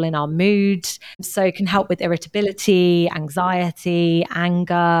big role in our mood. So it can help with irritability, anxiety,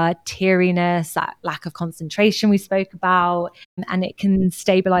 anger, teariness, that lack of concentration we spoke about. And it can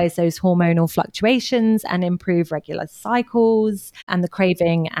stabilize those hormonal fluctuations and improve regular cycles and the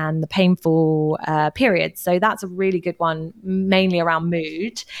craving and the painful periods. So that's a really good one, mainly around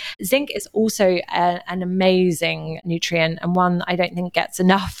mood. Zinc is also an amazing nutrient, and one I don't think gets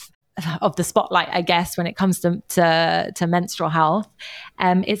enough of the spotlight, I guess, when it comes to menstrual health.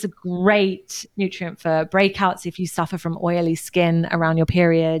 It's a great nutrient for breakouts if you suffer from oily skin around your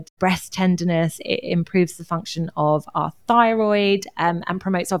period, breast tenderness. It improves the function of our thyroid and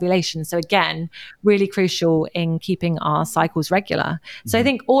promotes ovulation. So again, really crucial in keeping our cycles regular. So I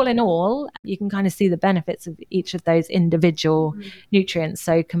think all in all, you can kind of see the benefits of each of those individual nutrients.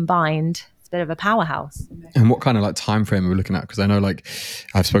 So combined, bit of a powerhouse. And what kind of like time frame are we looking at? Because I know, like,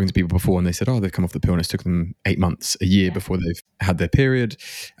 I've spoken to people before and they said, they've come off the pill and it took them 8 months, a year before they've had their period.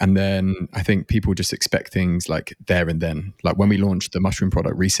 And then I think people just expect things like there and then. Like when we launched the mushroom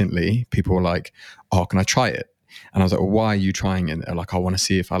product recently, people were like, can I try it? And I was like, well, why are you trying it? And they're like, I want to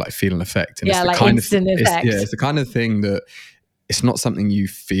see if I like feel an effect. And it's the kind instant effect. It's the kind of thing that it's not something you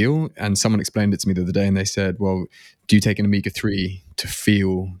feel. And someone explained it to me the other day and they said, well, do you take an omega-3 to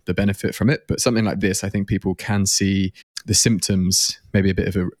feel the benefit from it? But something like this, I think people can see the symptoms, maybe a bit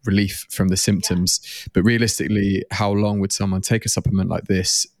of a relief from the symptoms. Yeah. But realistically, how long would someone take a supplement like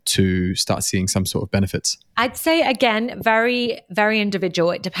this to start seeing some sort of benefits? I'd say, again, very, very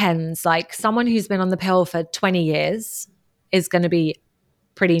individual. It depends. Like someone who's been on the pill for 20 years is going to be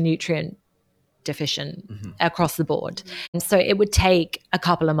pretty nutrient deficient across the board. And so it would take a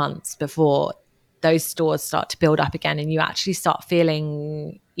couple of months before those stores start to build up again and you actually start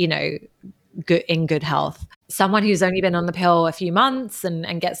feeling, good, in good health. Someone who's only been on the pill a few months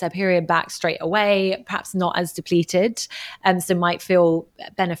and gets their period back straight away, perhaps not as depleted, so might feel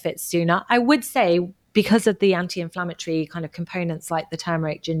benefits sooner. I would say, because of the anti-inflammatory kind of components like the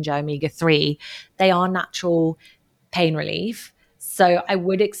turmeric, ginger, omega-3, they are natural pain relief. So I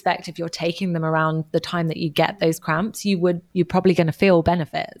would expect if you're taking them around the time that you get those cramps, you're probably going to feel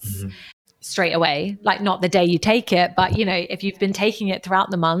benefits straight away. Like not the day you take it, but if you've been taking it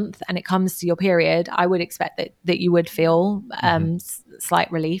throughout the month and it comes to your period, I would expect that you would feel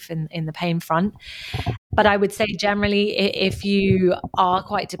slight relief in the pain front. But I would say generally, if you are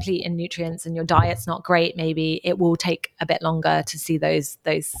quite depleted in nutrients and your diet's not great, maybe it will take a bit longer to see those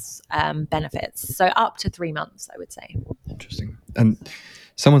benefits. So up to 3 months, I would say. Interesting. And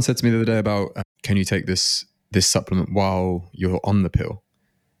someone said to me the other day about, can you take this supplement while you're on the pill?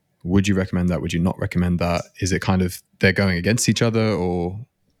 Would you recommend that? Would you not recommend that? Is it kind of they're going against each other, or?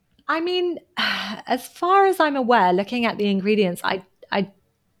 I mean, as far as I'm aware, looking at the ingredients, I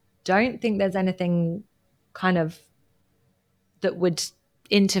don't think there's anything kind of that would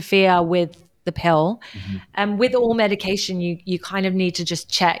interfere with the pill. And with all medication, you kind of need to just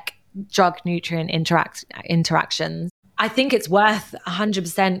check drug nutrient interactions. I think it's worth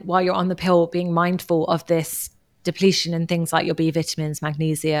 100% while you're on the pill being mindful of this depletion in things like your B vitamins,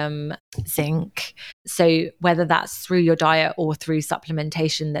 magnesium, zinc. So whether that's through your diet or through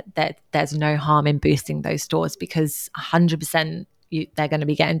supplementation, that there's no harm in boosting those stores, because 100% they're going to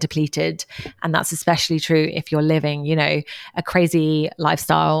be getting depleted. And that's especially true if you're living, a crazy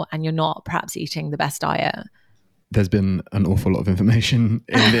lifestyle and you're not perhaps eating the best diet. There's been an awful lot of information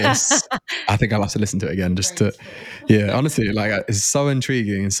in this. I think I'll have to listen to it again just to, honestly, like, it's so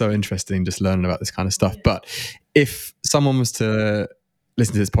intriguing and so interesting just learning about this kind of stuff. But if someone was to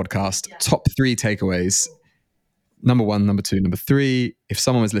listen to this podcast, top 3 takeaways, number 1, number 2, number 3, if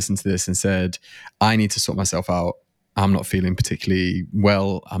someone was listening to this and said, I need to sort myself out, I'm not feeling particularly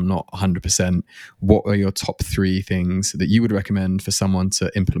well, I'm not 100%, what are your top 3 things that you would recommend for someone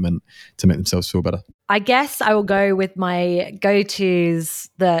to implement to make themselves feel better? I guess I will go with my go-tos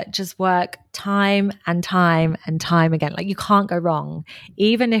that just work time and time and time again. Like, you can't go wrong.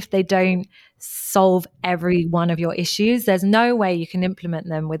 Even if they don't solve every one of your issues, there's no way you can implement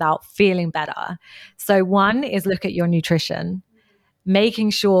them without feeling better. So 1 is look at your nutrition, making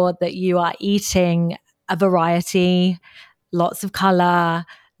sure that you are eating a variety, lots of color,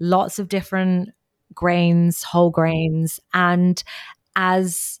 lots of different grains, whole grains. And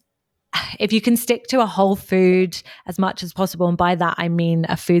if you can stick to a whole food as much as possible, and by that I mean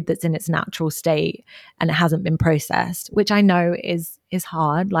a food that's in its natural state and it hasn't been processed, which I know is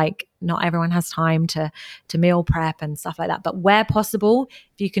hard. Like, not everyone has time to meal prep and stuff like that. But where possible,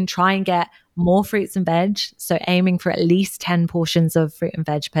 if you can try and get more fruits and veg, so aiming for at least 10 portions of fruit and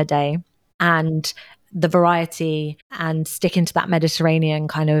veg per day, and the variety, and sticking to that Mediterranean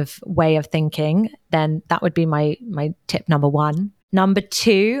kind of way of thinking, then that would be my tip number 1. Number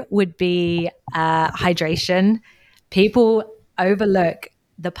 2 would be hydration. People overlook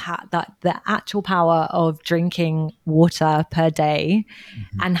the actual power of drinking water per day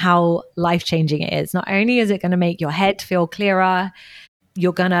and how life-changing it is. Not only is it going to make your head feel clearer,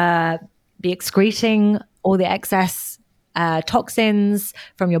 you're going to be excreting all the excess toxins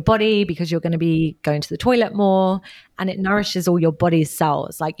from your body because you're going to be going to the toilet more, and it nourishes all your body's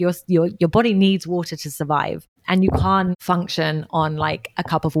cells. Like, your body needs water to survive, and you can't function on like a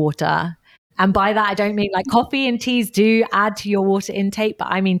cup of water. And by that I don't mean like coffee and teas do add to your water intake, but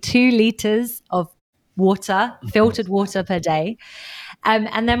I mean 2 liters of water, filtered water per day.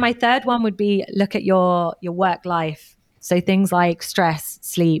 And then my third one would be look at your work life. So things like stress,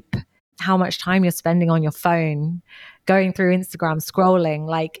 sleep, how much time you're spending on your phone, going through Instagram, scrolling,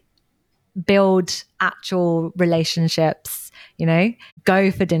 like, build actual relationships,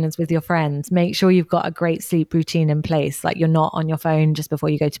 go for dinners with your friends, make sure you've got a great sleep routine in place. Like, you're not on your phone just before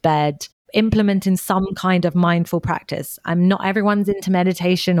you go to bed, implementing some kind of mindful practice. Not everyone's into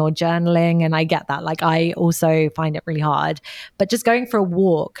meditation or journaling, and I get that. Like, I also find it really hard, but just going for a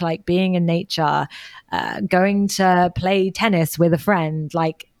walk, like being in nature, going to play tennis with a friend,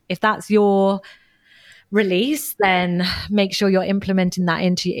 like, if that's your release, then make sure you're implementing that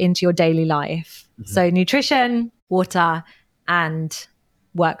into your daily life. So nutrition, water, and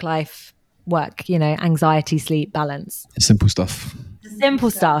work, anxiety, sleep, balance. Simple stuff.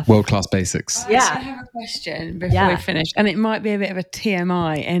 World-class basics. Yeah. I have a question before we finish, and it might be a bit of a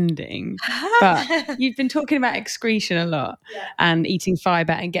TMI ending, but you've been talking about excretion a lot and eating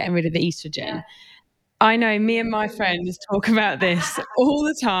fiber and getting rid of the estrogen. Yeah. I know me and my friends talk about this all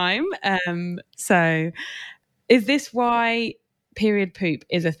the time. So is this why period poop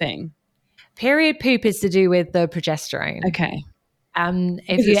is a thing? Period poop is to do with the progesterone. Okay.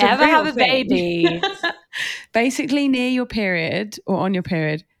 If you ever have a baby, basically near your period or on your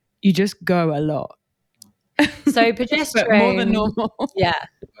period, you just go a lot. So progesterone, but more than normal. Yeah.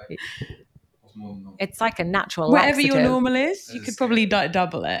 It's like a natural whatever laxative. Your normal is, you could probably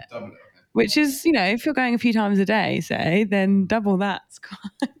double it. Which is, if you're going a few times a day, say, then double that's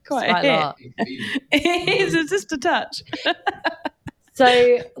quite a lot. It is, it's just a touch.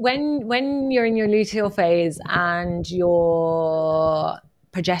 So when you're in your luteal phase and your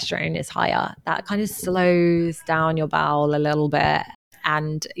progesterone is higher, that kind of slows down your bowel a little bit.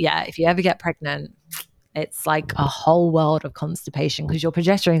 And if you ever get pregnant, it's like a whole world of constipation because your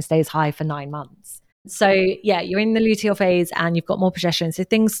progesterone stays high for 9 months. So you're in the luteal phase and you've got more progesterone. So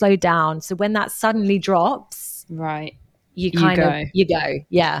things slow down. So when that suddenly drops, right, you go.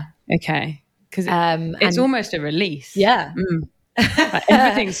 Yeah. Okay. Because it's almost a release. Yeah.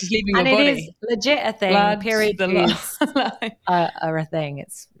 Everything's just leaving your body. And it is legit a thing. Blood, Period poos are a thing.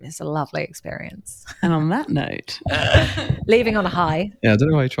 It's a lovely experience. And on that note, leaving on a high. Yeah, I don't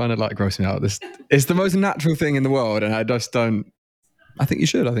know why you're trying to like gross me out. It's the most natural thing in the world, and I just don't. I think you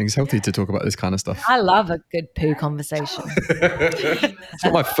should. I think it's healthy to talk about this kind of stuff. I love a good poo conversation. It's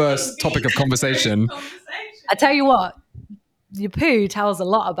not my first topic of conversation. I tell you what, your poo tells a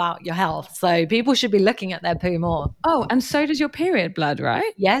lot about your health. So people should be looking at their poo more. Oh, and so does your period blood,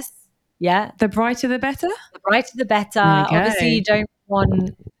 right? Yes. Yeah. The brighter the better? The brighter the better. Okay. Obviously, you don't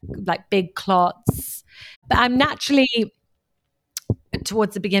want like big clots. But I'm naturally,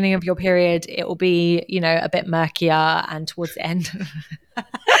 towards the beginning of your period, it will be, a bit murkier, and towards the end,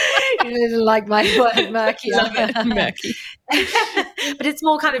 you didn't like my word murkier. Murky. But it's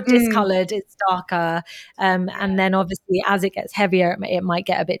more kind of discolored, it's darker. And then obviously as it gets heavier, it might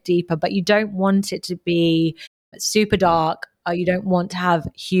get a bit deeper, but you don't want it to be super dark, or you don't want to have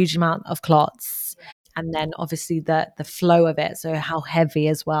huge amount of clots. And then obviously the flow of it, so how heavy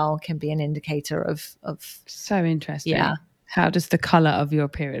as well, can be an indicator of so interesting. Yeah. How does the color of your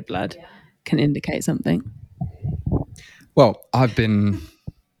period blood can indicate something? Well, I've been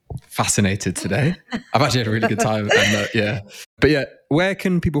fascinated today. I've actually had a really good time. And, But yeah, where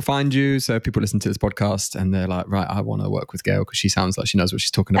can people find you? So people listen to this podcast and they're like, right, I want to work with Gail because she sounds like she knows what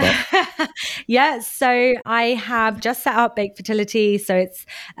she's talking about. Yeah, so I have just set up Baked Fertility. So it's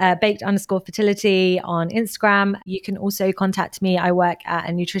baked_fertility on Instagram. You can also contact me. I work at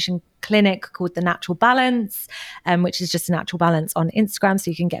a nutrition clinic called The Natural Balance, which is just a Natural Balance on Instagram. So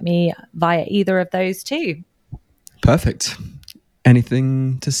you can get me via either of those too. Perfect.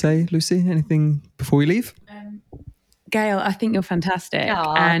 Anything to say, Lucy? Anything before we leave? Gail, I think you're fantastic.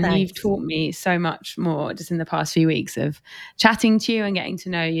 And thanks. You've taught me so much more just in the past few weeks of chatting to you and getting to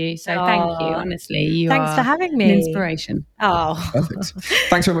know you. So thank you. Honestly, thanks for having me. An inspiration. Perfect.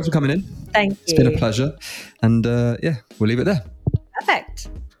 Thanks very much for coming in. Thank you. It's been a pleasure. And we'll leave it there. Perfect.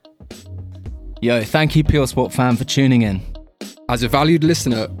 Yo, thank you, Pure Sport fan, for tuning in. As a valued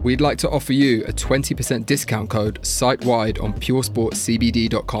listener, we'd like to offer you a 20% discount code site-wide on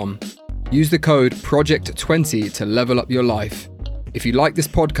puresportcbd.com. Use the code PROJECT20 to level up your life. If you like this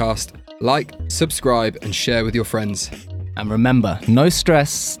podcast, like, subscribe, and share with your friends. And remember, no stress,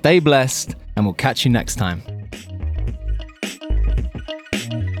 stay blessed, and we'll catch you next time.